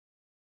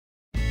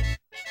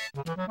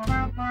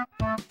I'm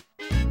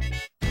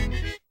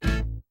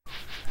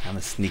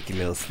a sneaky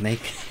little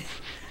snake.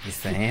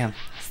 Yes, I am.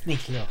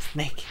 Sneaky little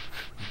snake.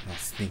 I'm gonna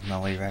sneak my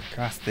way right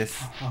across this.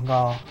 I'm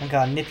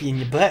gonna nip you in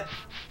your butt.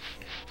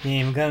 You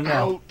ain't even gonna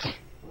know.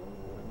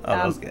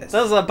 Oh, those guys.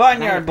 Those are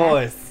barnyard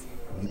boys.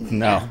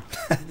 No.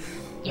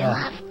 You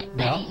have to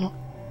pay,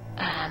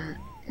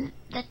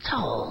 the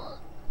toll.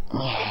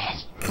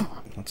 Yes.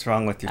 What's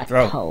wrong with your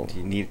throat? Do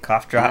you need a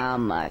cough drop? How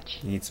much?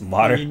 You need some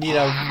water? You need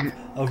a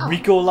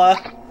Ricola?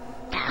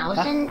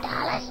 $1,000.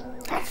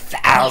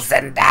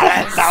 $1,000.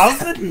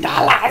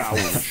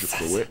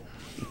 $1,000.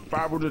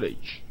 500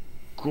 each.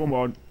 Come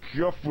on,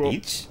 careful.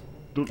 Each?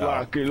 Look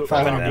like it. Look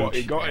 500 like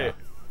it. Got it.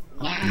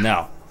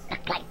 No.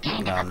 Look like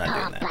kind No, of I'm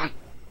not doing that.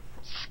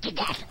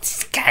 Skedaddle.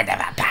 Kind of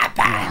a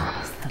papa.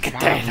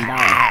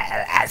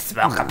 I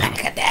smoke a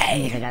pack a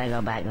day. I gotta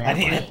go back that I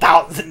need way.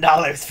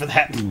 $1,000 for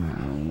that.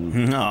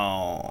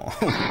 No.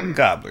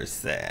 Gobbler's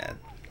sad.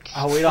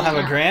 Oh, we don't have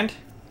a grand?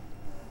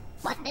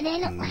 What did they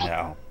look like?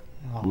 No.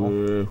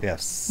 Oh. We have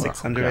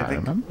 600, I think.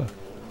 remember.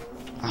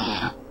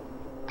 Yeah.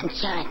 I'm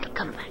sure it'll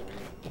come back.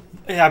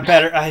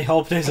 Yeah, I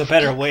hope there's a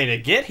better way to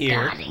get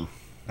here. Darling.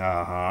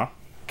 Uh-huh.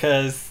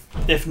 Because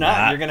if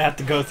not, you're gonna have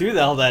to go through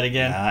all that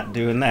again. Not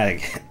doing that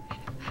again.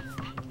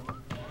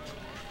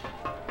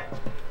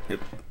 Yep.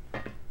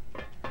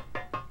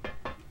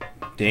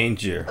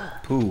 Danger.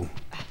 Poo.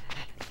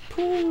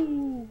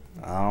 Pooh.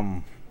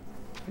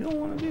 You don't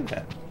want to do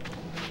that.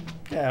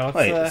 Yeah, what's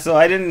Wait, so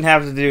I didn't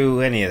have to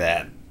do any of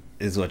that,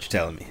 is what you're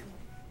telling me.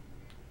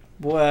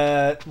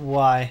 what?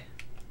 Why?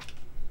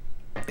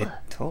 It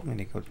told me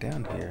to go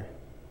down here.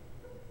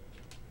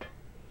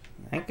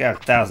 I ain't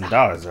got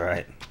 $1,000,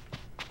 alright.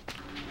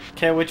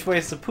 Okay, which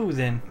way's the poo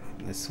then?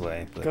 This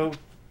way, but Go.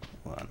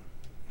 hold on.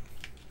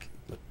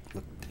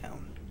 Look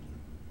down.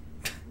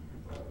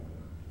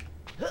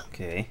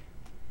 Okay.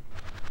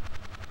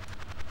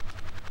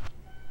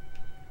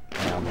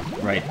 I'm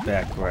right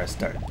back where I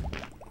started.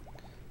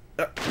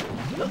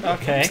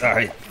 Okay.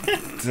 Sorry.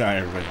 Sorry,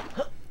 everybody.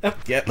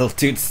 Yeah, little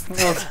toots.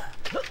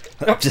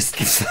 Just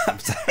I'm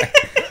sorry.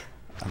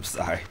 I'm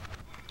sorry.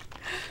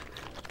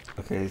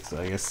 Okay, so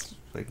I guess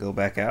I go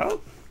back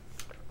out.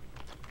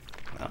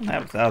 I don't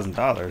have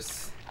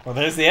 $1,000. Well,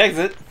 there's the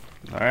exit.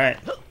 All right.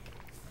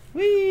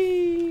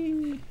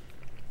 Whee!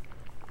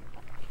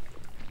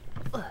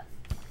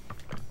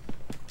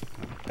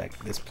 Back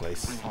to this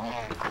place.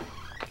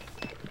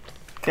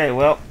 Okay,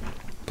 well,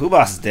 Pooh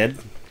Boss is dead.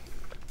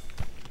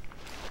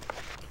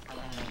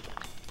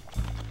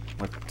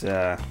 What do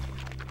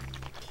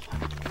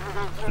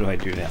I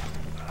do now?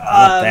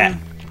 I want that.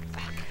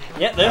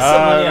 Yeah, there's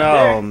somebody up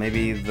there. Oh,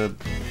 maybe the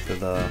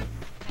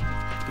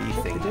bee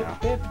thing now.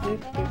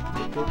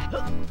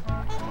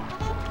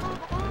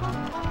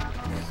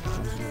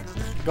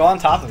 Go on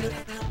top of it.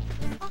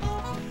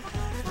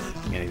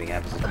 Anything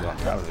happens if you go on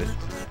top of it.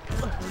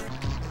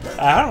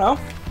 I don't know.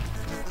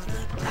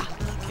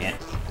 Can't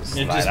just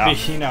It'd slide just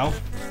off. be, you know,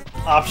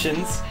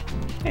 options.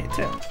 Hey,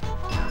 Tim.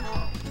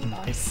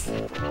 Nice.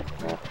 Can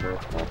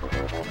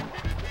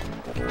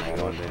I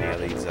go into any of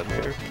these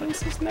other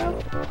places now?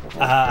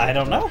 I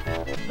don't know.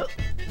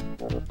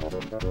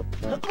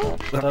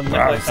 Doesn't look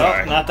like,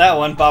 sorry. oh, not that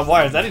one. Bob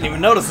wires. I didn't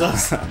even notice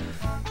those. Thought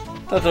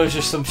those were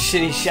just some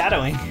shitty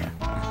shadowing.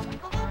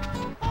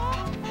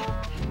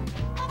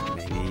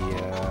 Maybe,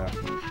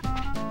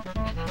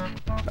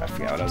 I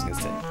forgot what I was gonna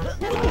say.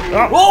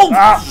 Whoa!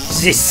 Oh,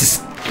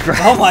 Jesus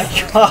Christ. Oh my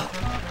god.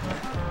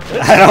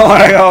 I don't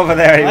want to go over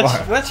there anymore.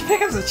 Why don't you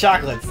pick up the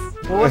chocolates?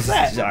 Well, what's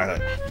that?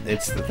 Chocolate.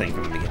 It's the thing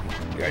from the beginning.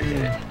 You already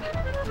did it.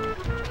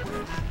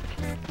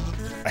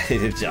 I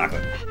did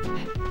chocolate.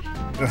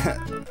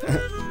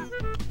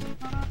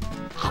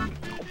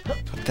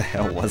 What the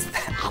hell was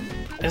that?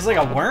 It's like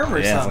a worm or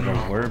Yeah, it's something.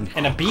 like a worm.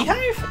 In a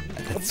beehive?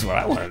 That's what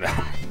I want to know.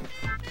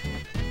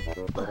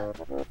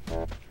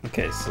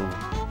 Okay, so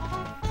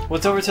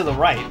What's over to the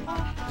right?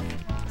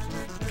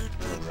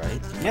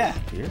 right Yeah.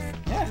 here.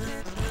 Yeah.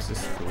 It's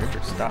just the river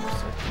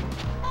stops.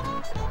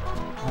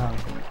 Um,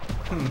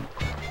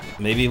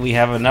 Maybe we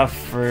have enough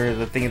for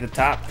the thing at the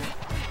top.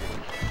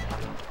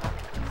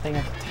 thing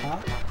at the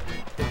top?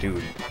 The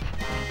dude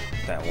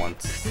that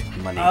wants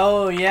money.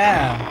 Oh,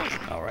 yeah.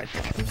 All right.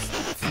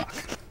 Fuck.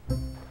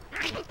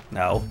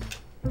 No.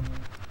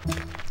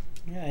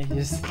 Yeah, you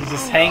just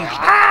hang.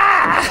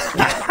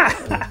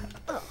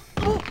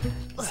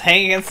 Just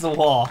hang against the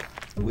wall.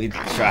 We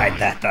tried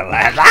that the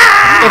last.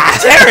 Ah!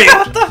 Jerry,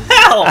 what the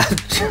hell? I'm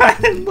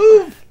trying to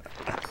move.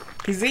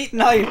 He's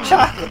eating all your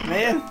chocolate,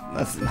 man.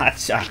 That's not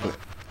chocolate.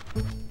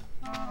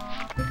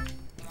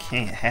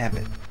 Can't have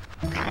it.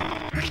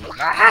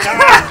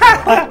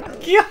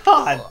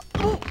 God.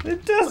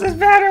 It doesn't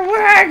matter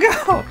where I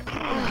go.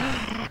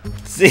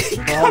 See, it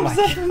Oh comes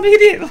my up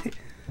immediately.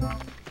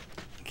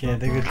 Okay, I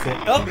think it's it.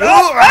 Oh,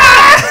 No!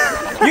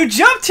 Ah! you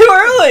jumped too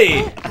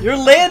early. You're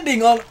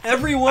landing on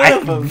every one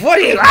of them. What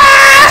do you?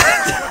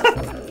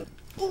 Ah!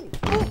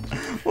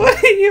 What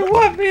do you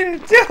want me to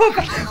do?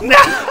 No!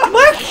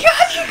 My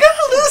God, you're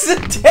gonna lose a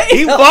tail.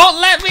 He won't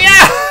let me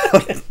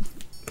out.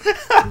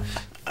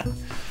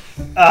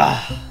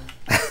 Ah.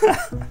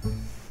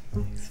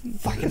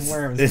 Fucking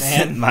worms, This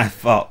man. isn't my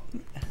fault.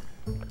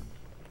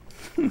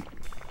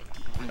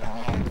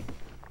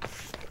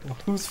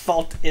 Whose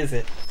fault is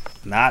it?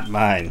 Not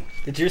mine.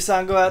 Did your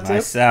sound go out My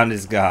too? sound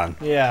is gone.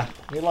 Yeah,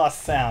 we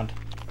lost sound.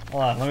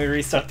 Hold on, let me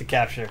restart the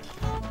capture.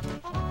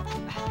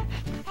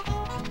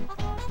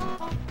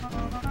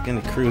 I'm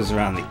gonna cruise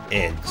around the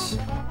edge.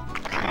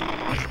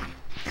 I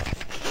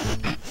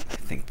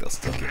think they'll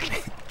still get me.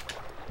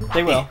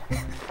 They will.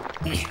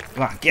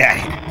 Come on, get out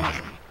of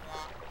here.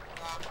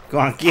 Go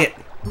on, get.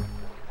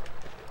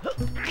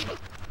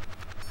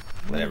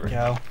 Whatever.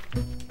 Go.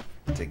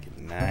 Take it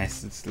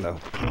nice and slow.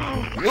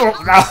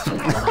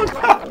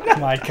 Oh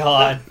my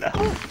god.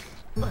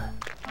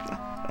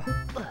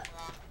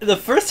 The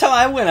first time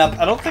I went up,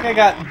 I don't think I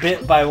got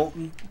bit by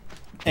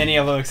any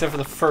of them except for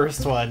the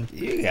first one.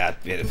 You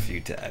got bit a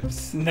few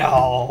times.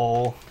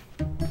 No.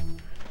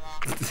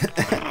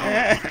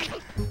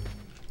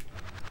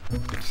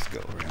 Just go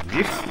around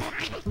you.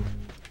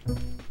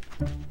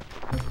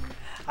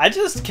 I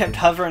just kept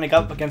hovering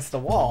up against the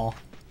wall.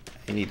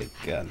 I need a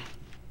gun.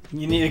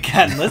 You need a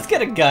gun. Let's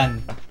get a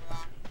gun.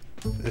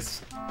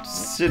 This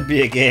should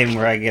be a game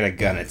where I get a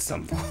gun at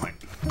some point.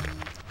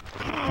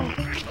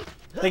 I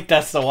think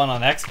that's the one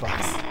on Xbox.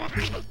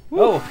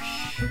 Oh.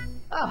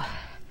 Oh.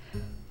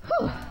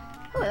 Whew.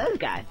 Who are those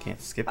guys?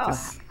 Can't skip Oh,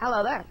 this.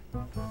 hello there.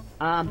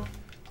 Yes, and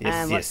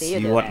what yes, do you you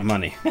do want there?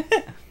 money.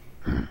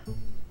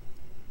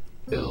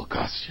 It'll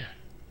cost you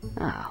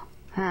Oh,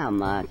 how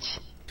much?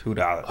 a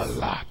 $2.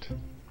 lot.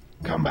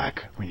 Come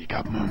back when you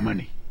got more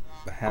money.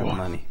 I have Go on.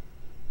 money.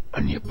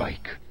 On your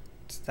bike.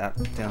 Stop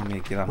telling me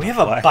to get on We my have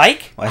a bike.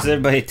 bike? Why is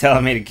everybody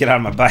telling me to get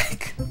on my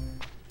bike?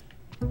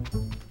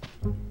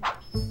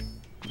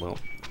 Well,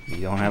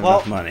 you don't have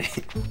enough money.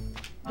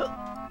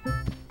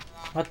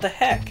 What the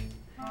heck?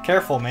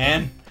 Careful,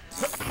 man.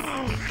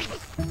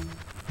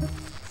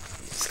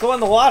 Let's go in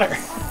the water.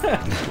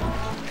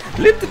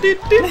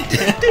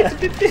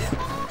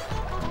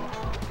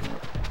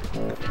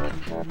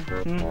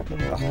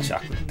 Oh,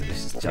 chocolate,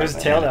 delicious chocolate. There's a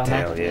tail down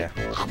there. Yeah.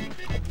 I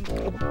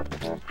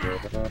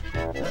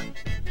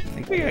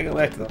think we gotta go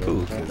back to the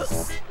pool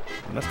because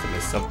I must have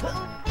missed something.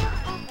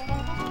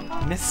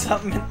 Miss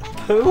something in the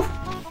poo? Go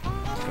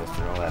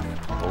through all that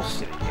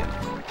bullshit again.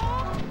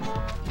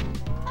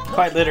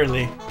 Quite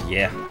literally.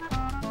 Yeah.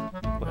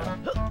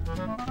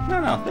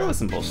 Well, no, there was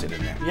some bullshit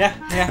in there. Yeah.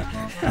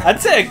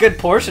 I'd say a good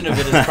portion of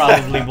it is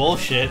probably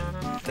bullshit.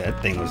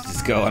 That thing was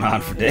just going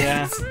on for days.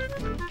 Yeah.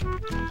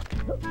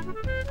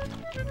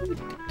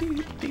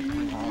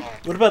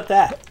 What about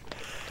that?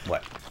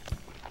 What?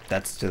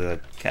 That's to the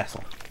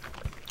castle.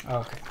 Oh,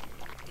 okay.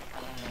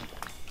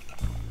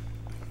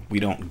 We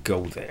don't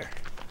go there.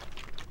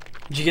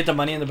 Did you get the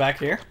money in the back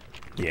here?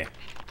 Yeah.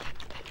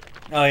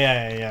 Oh,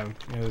 yeah.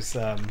 It was,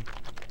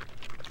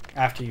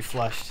 after you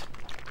flushed.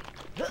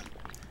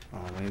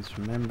 Always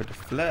remember to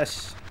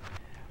flush.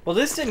 Well,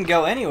 this didn't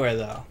go anywhere,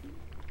 though.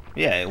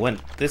 Yeah, it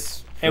went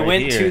this. It right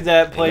went here. to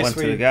that place It went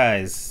where to you... the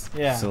guys.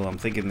 Yeah. So I'm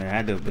thinking there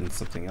had to have been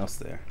something else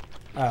there.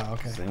 Oh,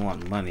 okay. 'Cause they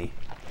want money.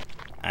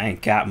 I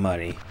ain't got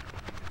money.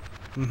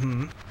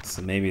 Mm-hmm.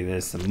 So maybe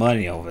there's some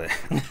money over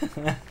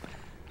there.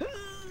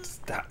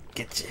 Stop.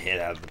 Get your head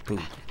out of the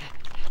poop.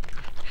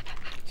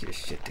 Get your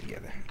shit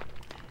together.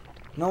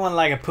 No one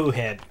like a poo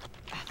head.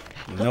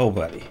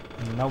 Nobody.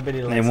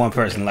 Nobody likes Name one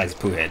person who likes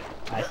poo head.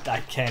 I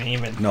can't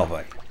even.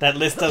 Nobody. That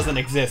list doesn't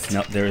exist.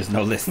 No, there is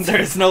no list.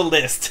 There is no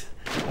list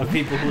of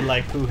people who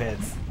like poo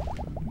heads.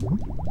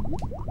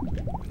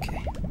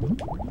 Okay.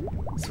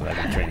 That's what I've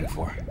been training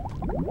for.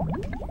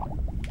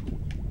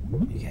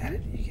 You got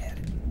it. You got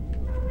it.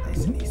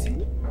 Nice and easy.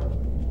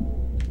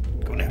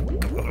 Go now.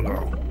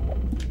 Go.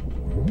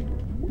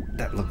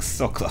 That looks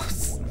so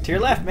close. To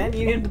your left, man.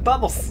 You need the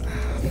bubbles.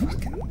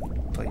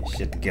 Fucking put your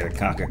shit together,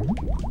 Conker.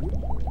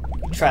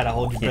 Try to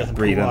hold your breath Can't in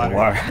breathe poo water.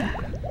 underwater.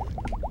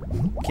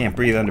 Can't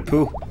breathe under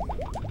poo.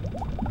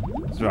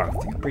 What's wrong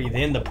with you? Breathe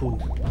in the poo.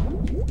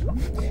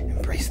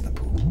 Embrace the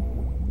poo.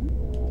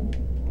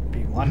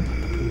 Be one.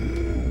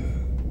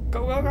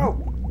 Go.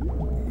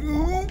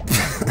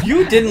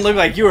 You didn't look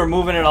like you were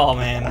moving at all,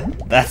 man.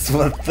 That's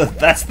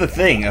the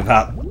thing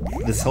about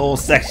this whole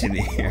section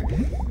here.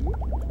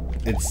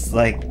 It's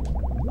like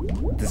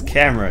this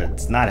camera,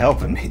 it's not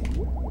helping me.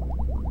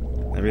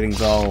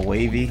 Everything's all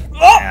wavy.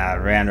 Oh! I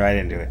ran right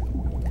into it.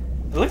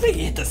 It looks like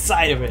you hit the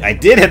side of it. I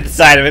did hit the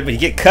side of it, but you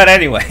get cut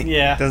anyway.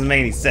 Yeah. Doesn't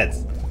make any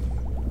sense.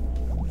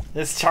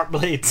 It's sharp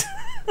blades.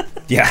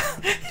 Yeah.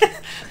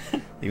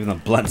 Even the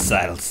blunt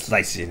side will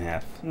slice you in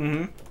half.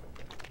 Mm-hmm.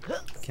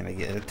 Can I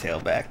get a tail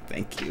back?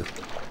 Thank you.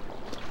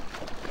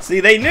 See,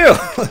 they knew!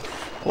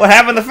 What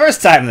happened the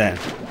first time then?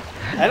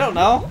 I don't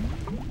know.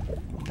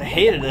 They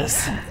hated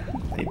us.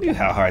 They knew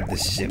how hard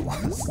this shit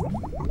was.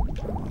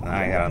 Now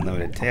I got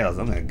unlimited tails.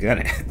 I'm gonna gun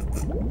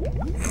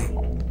it.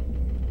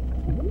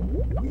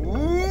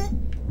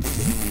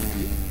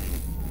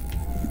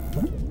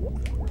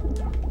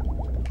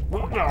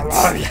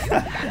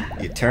 I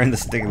You turn the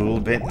stick a little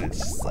bit and it's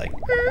just like...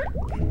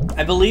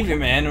 believe you,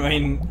 man. I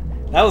mean,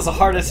 That was the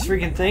hardest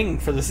freaking thing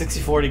for the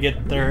 64 to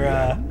get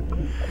their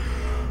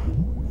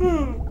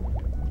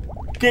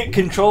get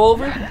control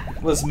over,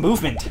 was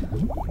movement.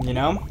 You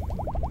know,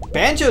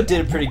 Banjo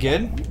did it pretty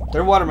good.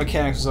 Their water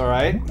mechanics was all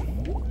right.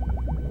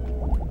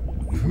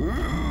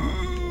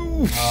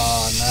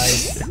 Oh,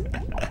 nice.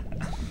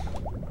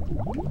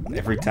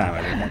 Every time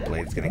I think my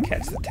blade's gonna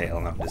catch the tail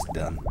and I'm just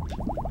done.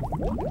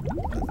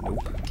 But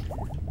nope.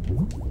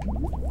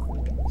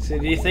 So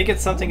do you think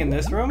it's something in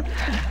this room?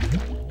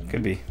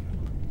 Could be.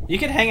 You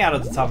could hang out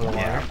at the top of the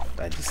water.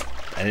 Yeah,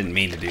 I didn't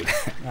mean to do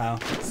that. No.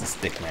 It's a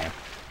stick man.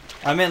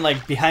 I meant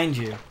like behind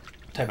you.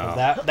 Type of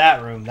Oh.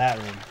 that room. I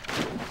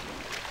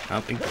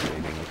don't think there's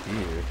anything with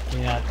you. Can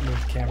you not move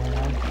the camera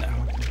around? No.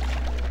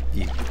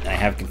 I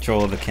have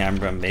control of the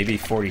camera maybe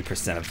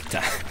 40% of the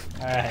time.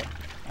 Alright.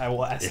 I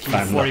will ask If you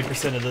I'm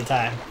 40% of the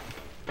time.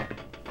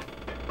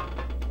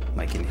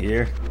 Like in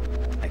here,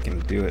 I can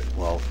do it.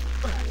 Well,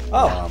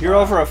 Oh, you're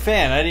over a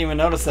fan. I didn't even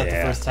notice that Yeah.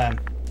 the first time.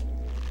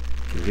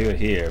 I can do it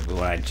here, but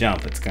when I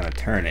jump, it's gonna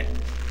turn it.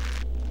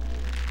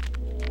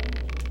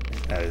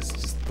 That is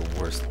just the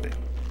worst thing.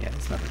 Yeah,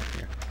 there's nothing up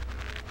here.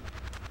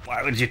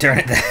 Why would you turn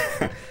it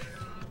there?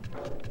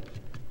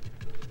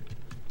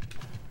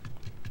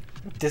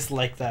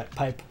 Dislike that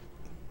pipe.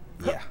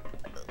 Yeah.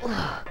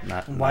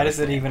 Why does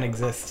it even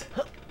exist?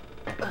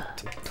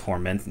 To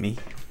torment me?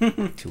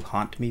 To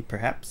haunt me,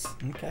 perhaps?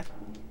 Okay.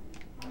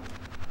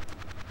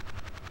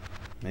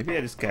 Maybe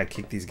I just gotta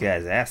kick these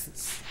guys'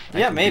 asses.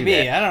 Yeah, can do maybe.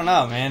 that. I don't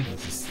know, man.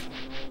 Let's just,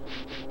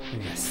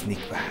 maybe I sneak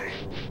by.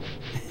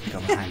 Go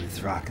behind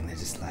this rock and they're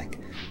just like,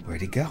 where'd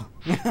he go?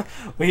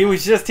 Well, he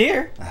was just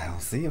here. I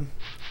don't see him.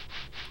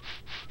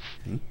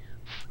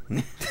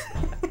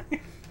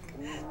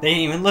 They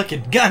ain't even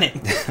looking. Gun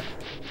it.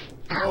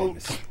 Oh,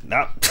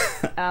 no.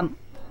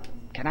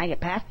 Can I get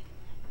past?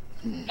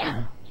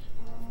 No.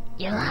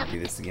 You'll have Do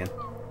this again.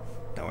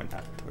 No, we're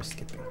not. We're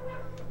skipping.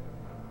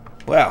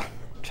 Well.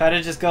 Try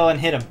to just go and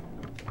hit him.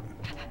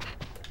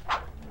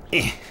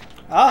 Eh.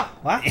 Oh,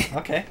 wow.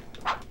 Okay.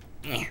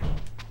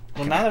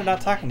 Well, now they're not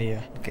talking to you.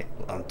 Okay,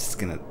 well, I'm just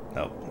gonna...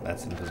 Nope,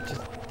 that's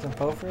invisible.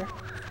 Jump over.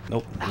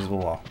 Nope, invisible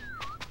wall.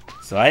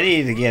 So I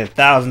need to get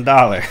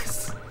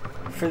 $1,000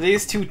 For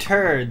these two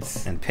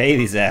turds. and pay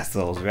these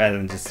assholes rather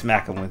than just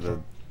smack them with a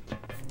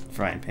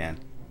frying pan.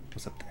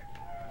 What's up there?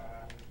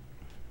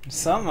 There's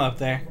something up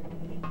there.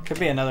 Could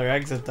be another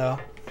exit, though.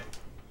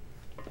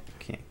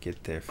 Can't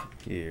get there from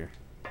here.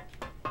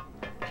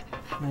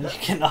 No, you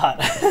cannot.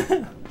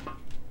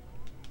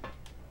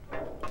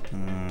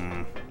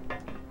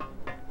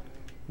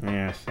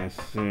 Yes, I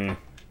see.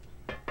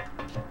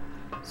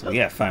 So we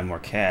gotta find more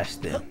cash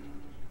then.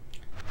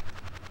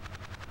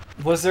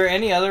 Was there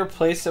any other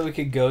place that we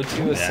could go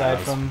to I aside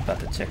was from... about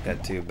to check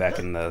that too, back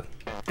in the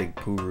big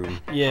poo room.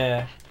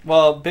 Yeah.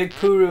 Well, Big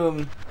Poo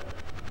Room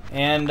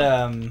and,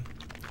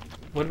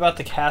 what about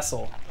the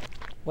castle?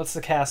 What's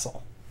the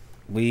castle?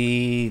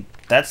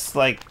 That's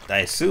like, I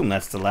assume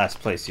that's the last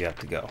place you have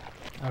to go.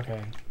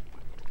 Okay.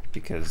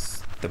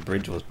 Because the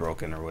bridge was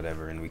broken or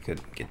whatever and we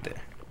couldn't get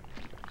there.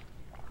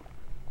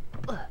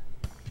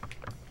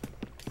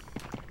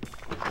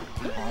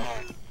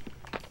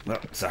 Well,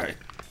 sorry.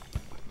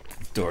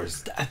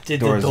 Doors. Did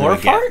doors the door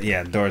really fart?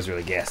 Yeah, the door's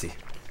really gassy.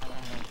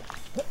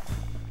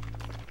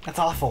 That's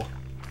awful.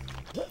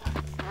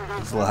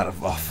 There's a lot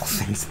of awful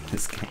things in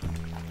this game.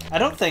 I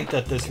don't think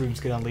that this room's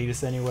gonna lead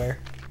us anywhere.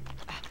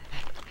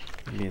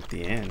 Maybe at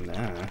the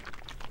end,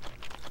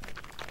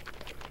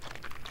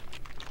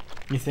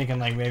 You thinking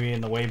like maybe in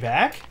the way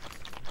back?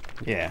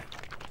 Yeah.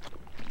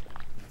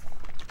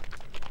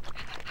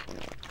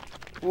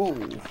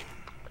 Ooh.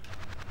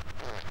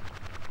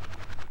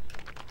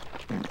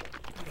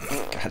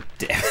 God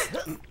damn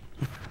it.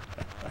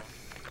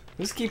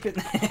 Who's keeping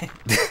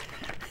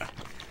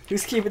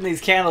Who's keeping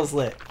these candles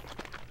lit?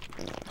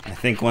 I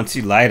think once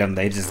you light them,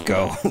 they just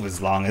go as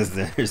long as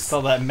there's... It's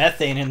all that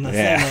methane in the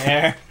Yeah.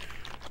 air.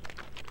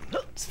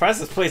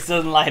 Surprised this place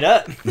doesn't light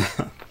up.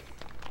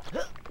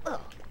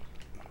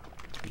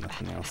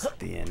 Nothing else at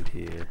the end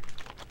here.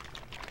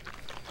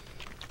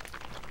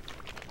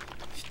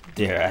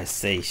 Dare I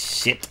say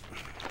shit?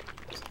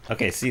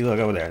 Okay, see, look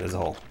over there. There's a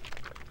hole.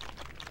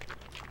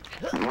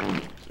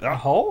 A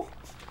hole?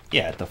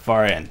 Yeah, at the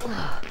far end.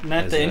 Not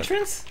There's the a-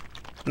 entrance?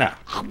 No.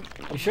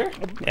 You sure?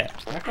 Yeah.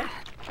 Okay.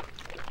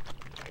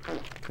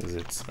 Because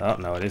it's... Oh,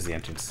 no, it is the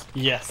entrance.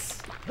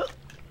 Yes.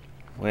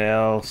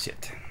 Well,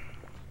 shit.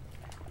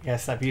 You gotta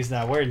stop using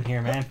that word in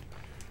here, man.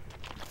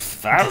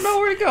 I don't know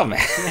where to go,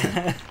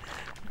 man.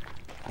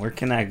 Where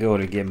can I go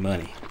to get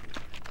money?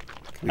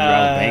 Can we rob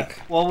a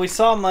bank? Well, we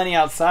saw money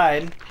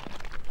outside.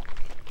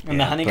 In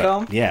the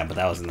honeycomb? But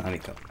that was in the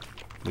honeycomb.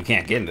 We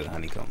can't get into the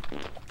honeycomb.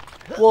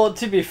 Well,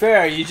 to be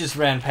fair, you just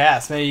ran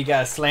past. Maybe you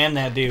gotta slam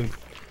that dude.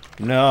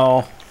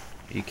 No.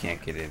 You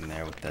can't get in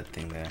there with that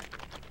thing there.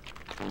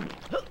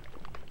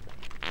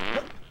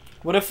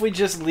 What if we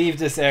just leave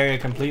this area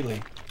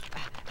completely?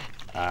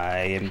 I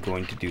am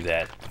going to do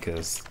that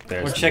because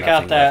there's Or check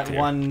nothing out that left here.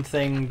 one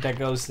thing that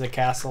goes to the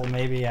castle,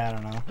 maybe? I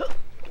don't know.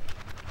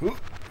 Ooh.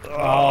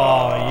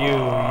 Oh, you.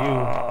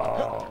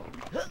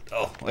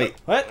 Oh. Wait.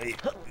 What?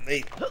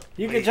 Wait.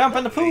 You can jump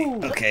in the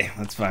pool. Okay,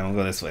 that's fine. We'll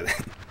go this way then.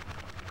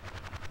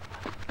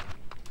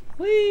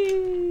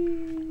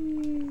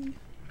 Whee!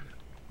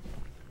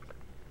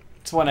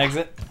 It's one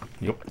exit.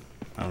 Yep.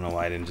 I don't know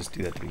why I didn't just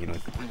do that to begin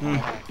with.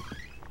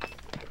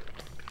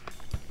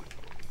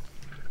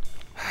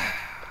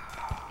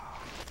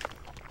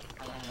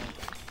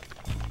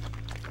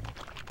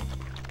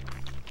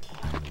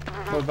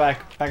 We're back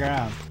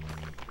around.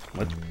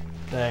 What?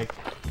 The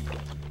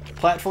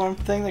platform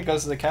thing that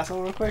goes to the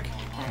castle real quick.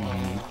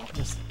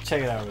 Just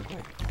check it out real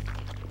quick.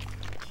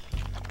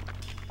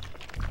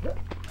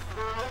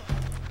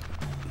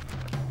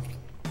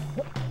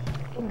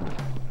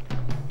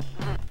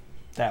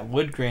 That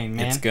wood grain,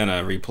 man. It's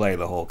gonna replay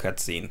the whole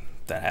cutscene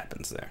that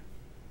happens there.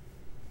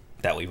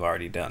 That we've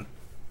already done.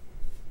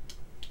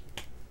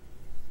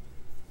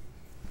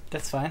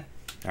 That's fine.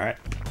 Alright.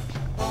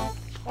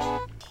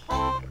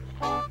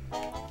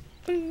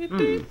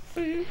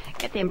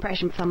 Get the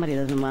impression somebody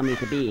doesn't want me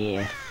to be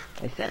here.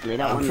 They certainly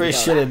don't want me to pretty go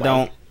sure that they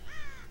don't.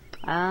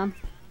 way.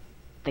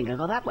 Think I'll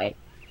go that way.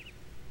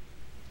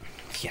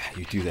 Yeah,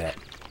 you do that.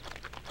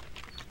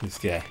 This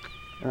guy.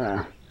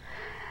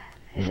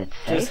 Is it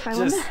safe, I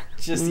wonder?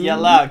 Just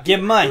yell out,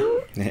 give money.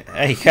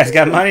 Hey, you guys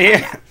got money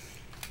here?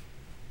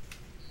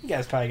 You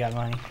guys probably got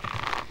money.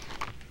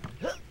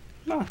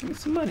 No, give me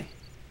some money.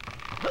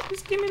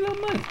 Just give me a little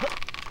money.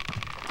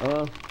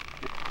 Oh,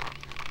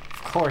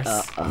 Of course.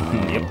 Yep.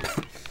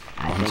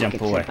 I Don't think jump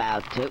it's away.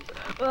 about to.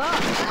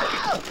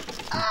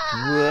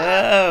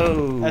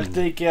 Whoa! I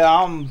think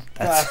I'm.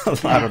 That's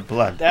a lot of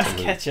blood. That's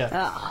ketchup.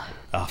 Oh,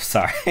 Oh,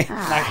 sorry.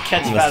 Not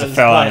ketchup He out must of have his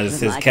fell on butt.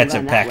 his I can ketchup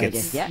run that way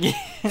packets. just yet.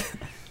 Yeah.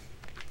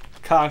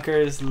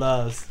 Conkers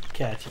loves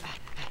ketchup.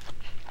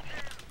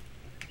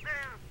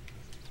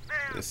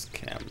 This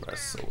camera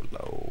so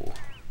low.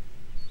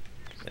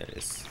 There it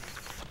is.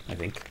 I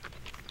think.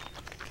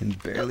 Can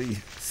barely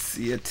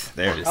see it.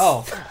 There it is.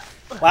 Oh.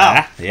 Wow.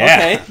 Ah,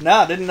 yeah. Okay.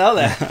 No, didn't know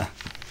that.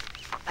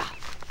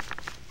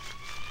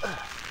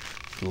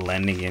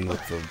 Blending in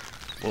with the.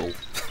 Whoa.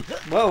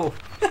 Whoa.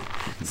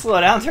 Slow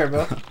down,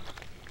 Turbo.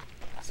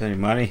 Is there any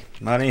money?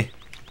 Money?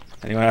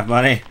 Anyone have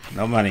money?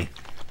 No money.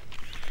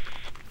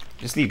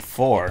 Just need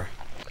 4.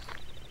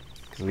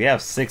 Because we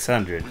have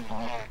 600.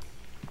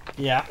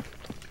 Yeah.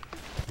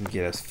 You can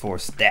get us 4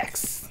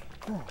 stacks.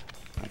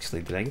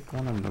 Actually, did I get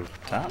one on the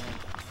top?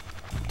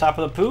 Top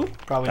of the poo?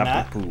 Probably Top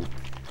not. of the pool.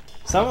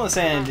 Someone was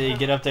saying to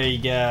get up there, you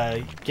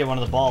get one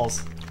of the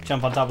balls.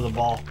 Jump on top of the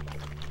ball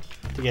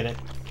to get it.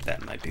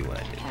 That might be what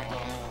I did.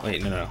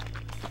 Wait, no.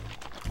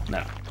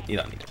 No, you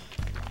don't need it.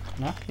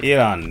 No? You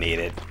don't need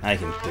it. I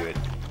can do it.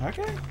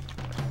 Okay.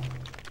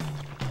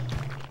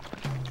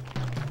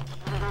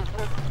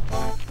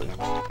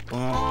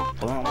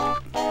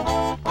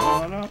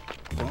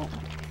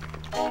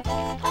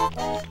 It's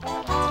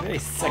a very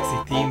sexy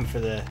theme for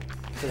the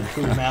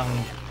Poo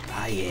Mountain.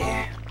 Ah,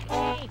 yeah.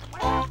 Hey,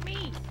 what about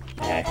me?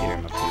 Yeah, I hear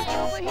him up too.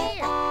 Over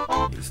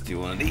here. Let's do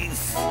one of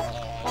these.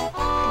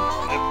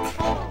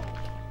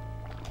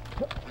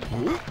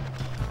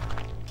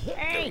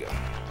 Hey,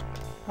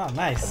 Oh,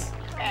 nice.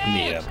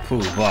 Need a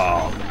poo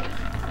ball.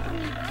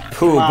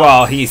 Poo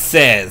ball, he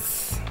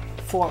says.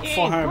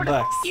 400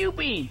 bucks. You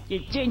be, you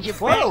ginger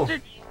Whoa.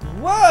 bastard.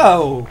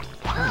 Whoa!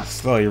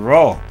 Slow your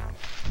roll.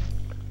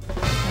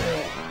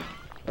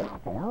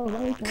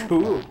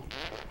 Cool.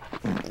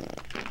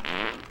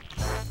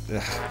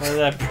 What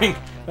did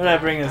that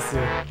bring us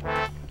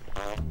to?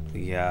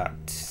 We got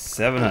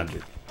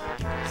 700.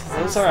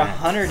 Those are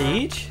 100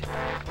 each?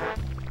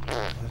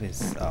 What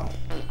is? Oh,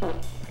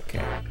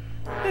 okay.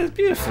 It's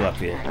beautiful up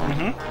here.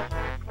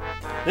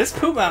 Mm-hmm. This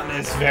Poo Mountain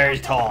is very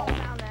tall.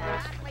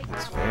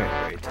 It's very,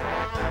 very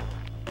tall.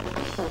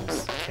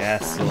 There's the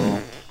castle.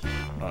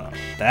 Oh,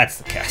 that's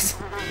the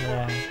castle.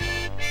 Yeah.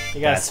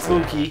 You got That's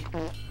Spooky.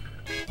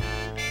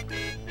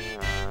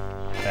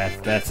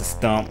 That's a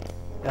stump.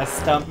 That's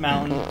Stump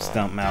Mountain.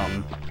 Stump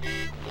Mountain.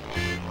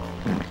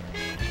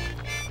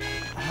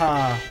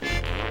 Huh.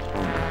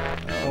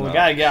 Oh, Well, we no.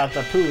 gotta get out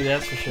the poo,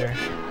 that's for sure.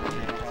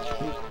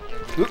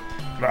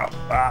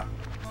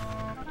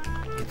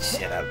 Get the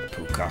shit out of the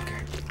poo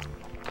conker.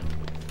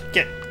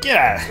 Get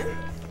out of here.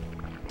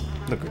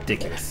 Look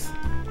ridiculous.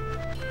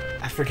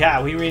 I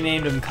forgot, we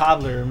renamed him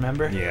Cobbler,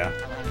 remember? Yeah.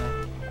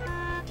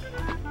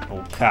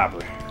 Old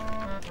cobbler.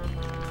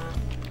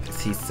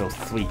 Cause he's so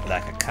sweet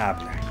like a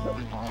cobbler.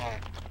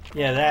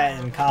 Yeah, that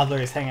and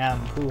Cobblers hang out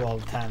in the pool all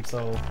the time,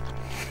 so...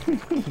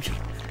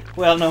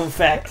 Well-known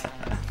fact.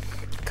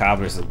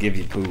 Cobblers will give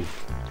you poo.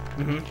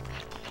 Mm-hmm.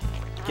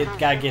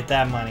 Gotta get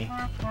that money.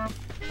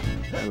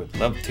 I would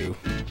love to. You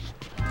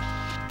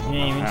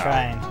ain't even Wow.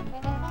 trying.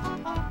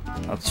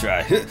 I'll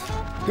try.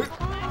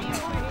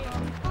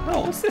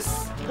 Oh, what's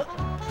this?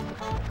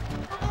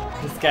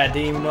 This guy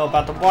didn't even know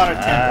about the water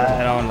I temple.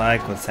 don't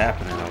like what's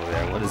happening over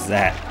there. What is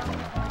that?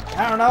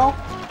 I don't know.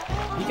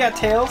 You got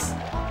tails?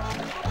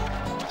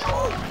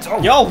 Oh,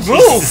 Yo,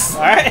 Jesus. move!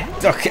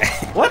 Alright? Okay.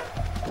 What?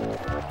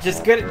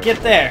 Just get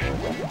there.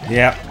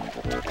 Yep.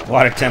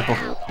 Water temple.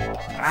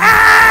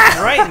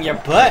 Right in your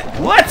butt.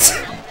 What?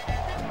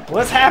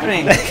 What's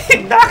happening? They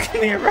keep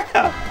knocking me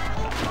around.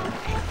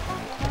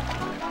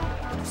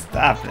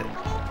 Stop it.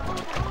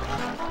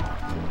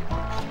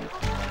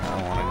 I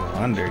don't want to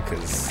go under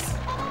because...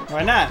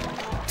 Why not?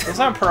 Those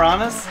aren't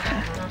piranhas.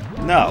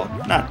 No,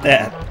 not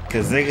that.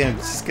 Because they're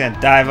just gonna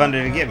dive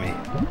under to get me.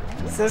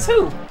 Says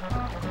who?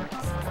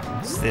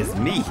 Says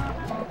me.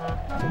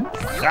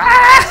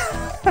 Ah!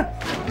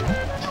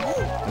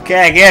 Okay,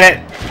 I get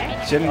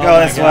it. Shouldn't go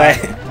my this God.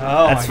 way.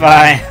 Oh That's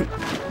my fine.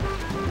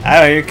 I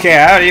don't even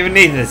care. I don't even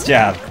need this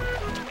job.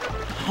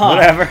 Huh.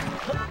 Whatever.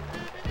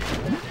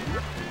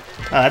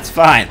 Oh, that's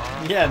fine.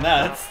 Yeah,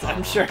 no, that's,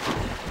 I'm sure.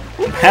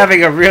 I'm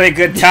having a really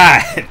good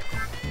time.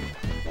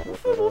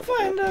 We'll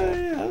find,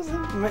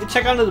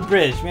 check under the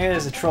bridge. Maybe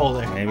there's a troll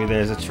there. Maybe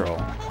there's a troll.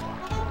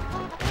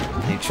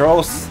 Any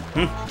trolls?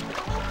 No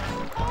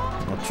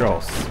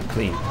trolls.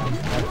 Clean.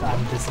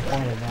 I'm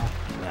disappointed now.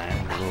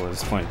 I'm a little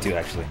disappointed too,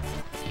 actually.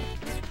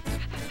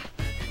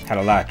 Had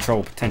a lot of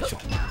troll potential.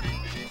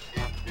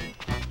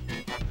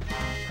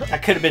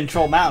 That could have been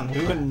Troll Mountain.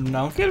 We wouldn't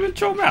know. Could have been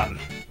Troll Mountain.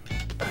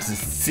 It's a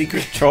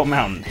secret Troll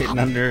Mountain hidden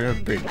under a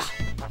bridge.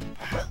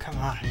 Come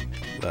on.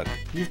 Look.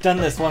 You've done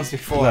this once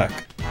before. Look.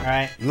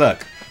 Alright?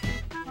 Look.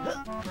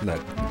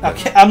 Look.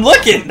 Okay, I'm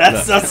looking!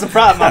 That's Look. the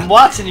problem. I'm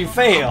watching you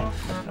fail.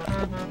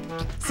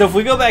 So if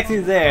we go back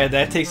through there,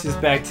 that takes us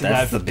back to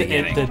That's that the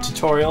beginning. the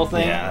tutorial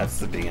thing. Yeah, that's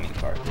the beginning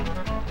part.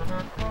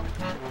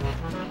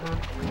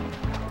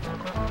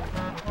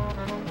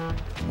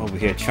 Over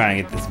here trying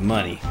to get this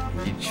money.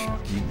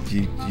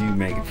 You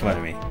making fun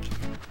of me.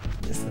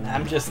 Listen,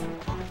 I'm just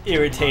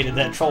irritated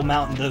that Troll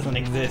Mountain doesn't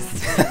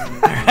exist.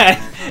 Alright?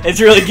 It's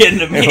really getting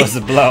to me. It was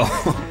a blow.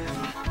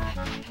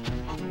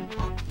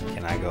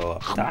 Can I go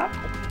up top?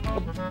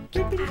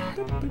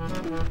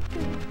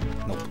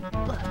 Nope.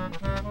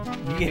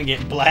 You're gonna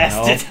get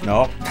blasted.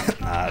 Nope.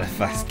 Not if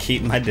I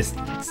keep my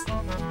distance.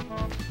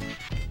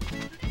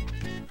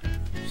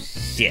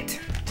 Shit.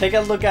 Take a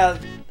look out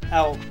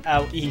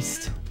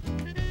east.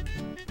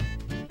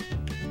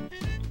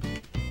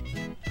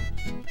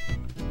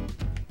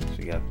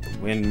 We got the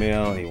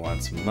windmill. He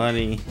wants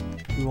money.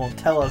 You won't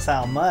tell us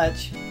how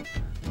much.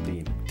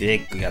 Being a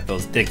dick. We got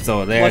those dicks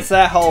over there. What's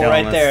that hole telling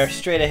right us- there,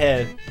 straight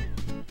ahead?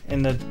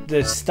 In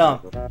the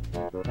stump.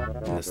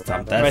 The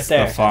stump. Right That's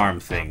there. the farm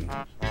thing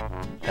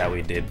that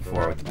we did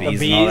before with the bees.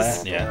 The And all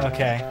bees? that. Yeah.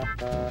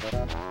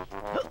 Okay.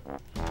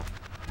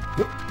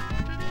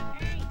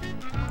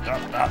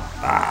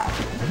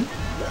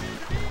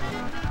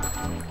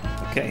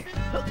 Okay.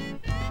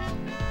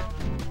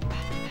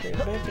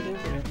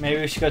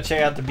 Maybe we should go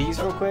check out the bees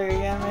real quick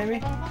again,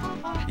 maybe?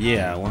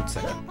 Yeah. 1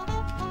 second.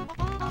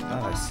 I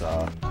thought I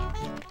saw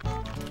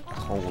a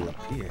hole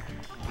up here.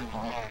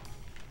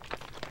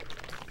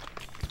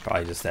 It's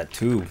probably just that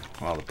tube.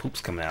 All the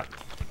poop's coming out.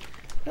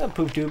 A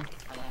poop tube.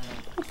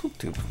 A poop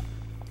tube.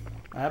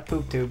 A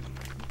poop tube.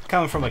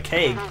 Coming from a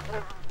cave.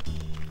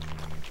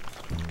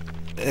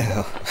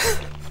 Ew.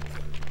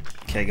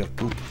 Keg of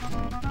poop.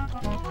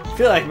 I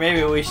feel like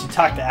maybe we should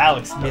talk to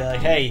Alex and be like,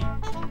 hey,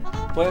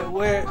 where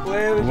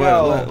we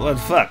go? What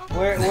the fuck?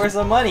 Where's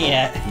the money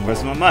at?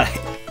 Where's my money?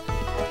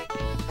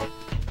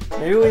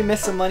 Maybe we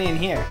missed some money in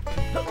here.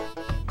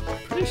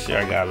 Pretty sure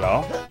I got it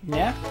all.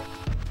 Yeah?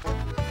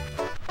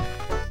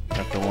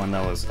 Got the one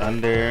that was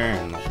under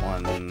and the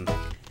one...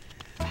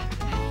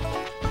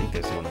 I think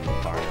there's one in the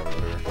barn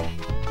over there.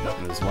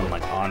 And there's one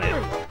like on it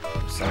or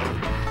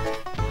something.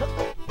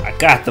 I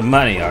got the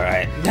money,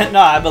 alright. No,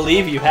 I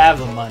believe you have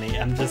the money.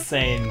 I'm just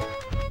saying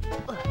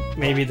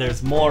maybe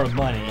there's more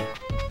money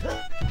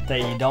that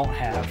you don't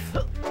have.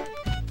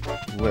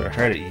 Would have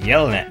heard it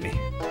yelling at me.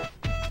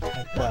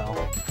 Well,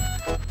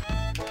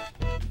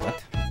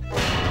 What?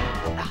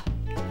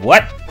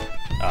 What?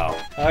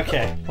 Oh.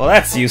 okay. Well,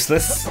 that's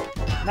useless.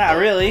 Not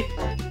really.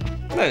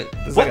 Look,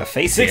 there's like a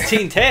face 16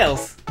 here.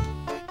 tails.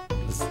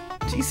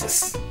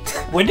 Jesus.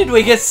 When did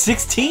we get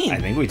 16? I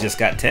think we just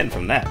got 10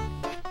 from that.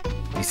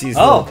 You see his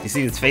you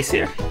see his face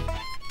here?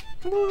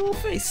 Little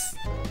face.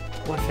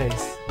 What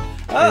face?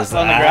 Oh, There's it's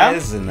on the eyes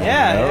ground? and then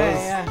Yeah, nose.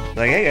 yeah.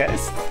 Like, hey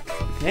guys.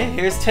 Yeah,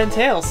 here's 10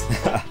 tails.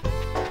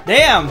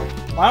 Damn!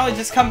 Why don't we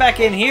just come back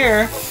in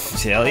here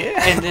Hell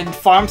yeah. and then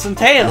farm some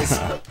tails? Too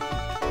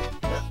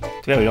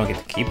bad we don't get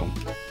to keep them.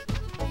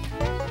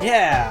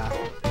 Yeah.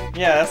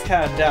 Yeah, that's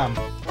kind of dumb.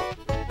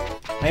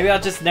 Maybe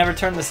I'll just never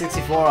turn the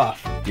 64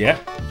 off. Yeah,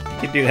 you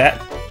could do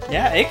that.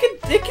 Yeah, it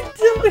could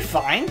still be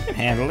fine.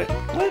 Handle it.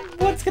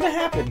 What's gonna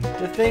happen?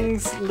 The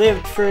thing's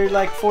lived for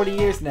like 40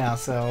 years now,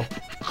 so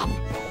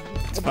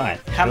It's fine.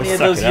 how many We'll of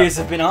suck those it up. years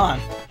have been on?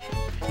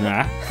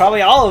 Nah,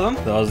 Probably all of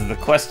them. those are the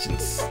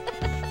questions.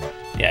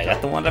 Yeah, I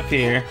got the one up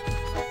here.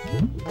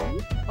 And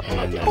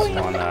then there's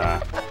one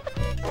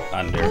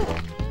under.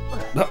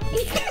 No.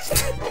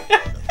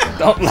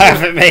 Don't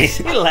laugh at me.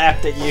 He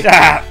laughed at you.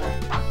 Stop.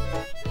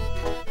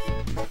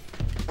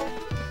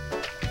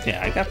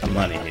 Yeah, I got the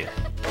money here.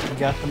 You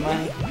got the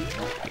money?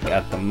 I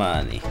got the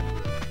money.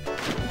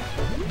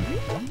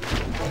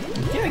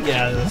 You gotta get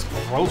out of this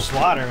gross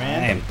water, I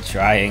man. am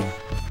trying.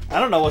 I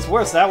don't know what's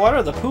worse, that water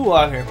or the poo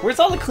water. Where's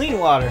all the clean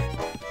water?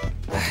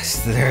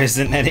 There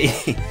isn't any.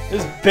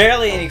 There's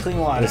barely any clean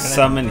water. There's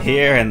some in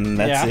here, and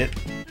that's Yeah. it.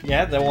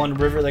 Yeah, the one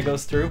river that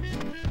goes through.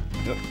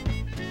 Yep.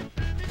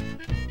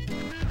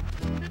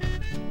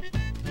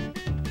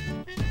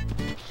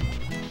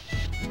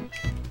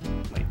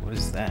 Wait, what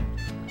is that?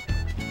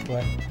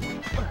 What?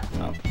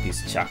 Oh,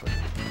 piece of chocolate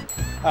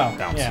Oh,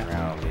 bouncing yeah.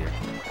 around over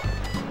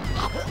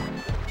here.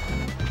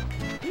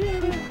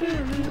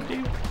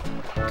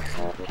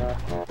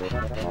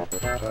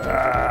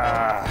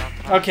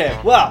 Okay,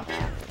 well,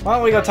 why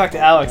don't we go talk to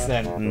Alex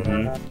then,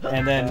 Mm-hmm.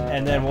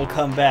 and then we'll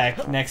come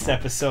back next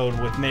episode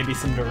with maybe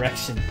some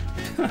direction,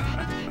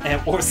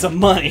 or some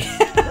money.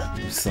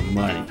 Some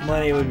money.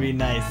 Money would be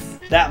nice.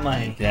 That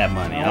money. That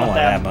money. I want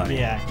that money.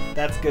 Yeah,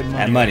 that's good money.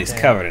 That money's right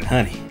there. covered in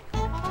honey.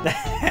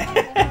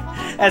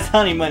 That's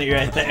honey money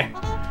right there.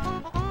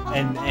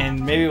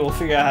 And maybe we'll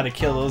figure out how to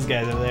kill those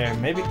guys over there.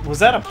 Maybe was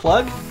that a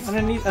plug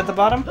underneath at the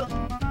bottom?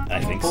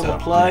 I think Pull so. the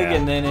plug yeah,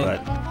 and then it.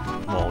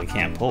 But, well, we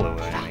can't pull it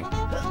with anything.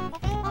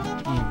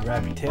 You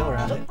wrap your tail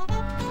around it.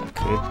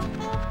 Could.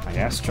 I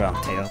got a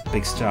strong tail.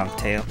 Big strong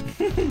tail.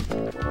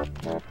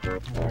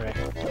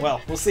 Alright. Well,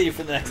 we'll see you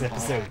for the next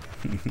episode.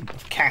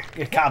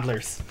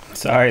 Cobblers.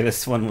 Sorry,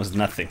 this one was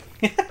nothing.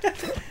 We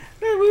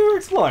were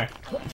exploring.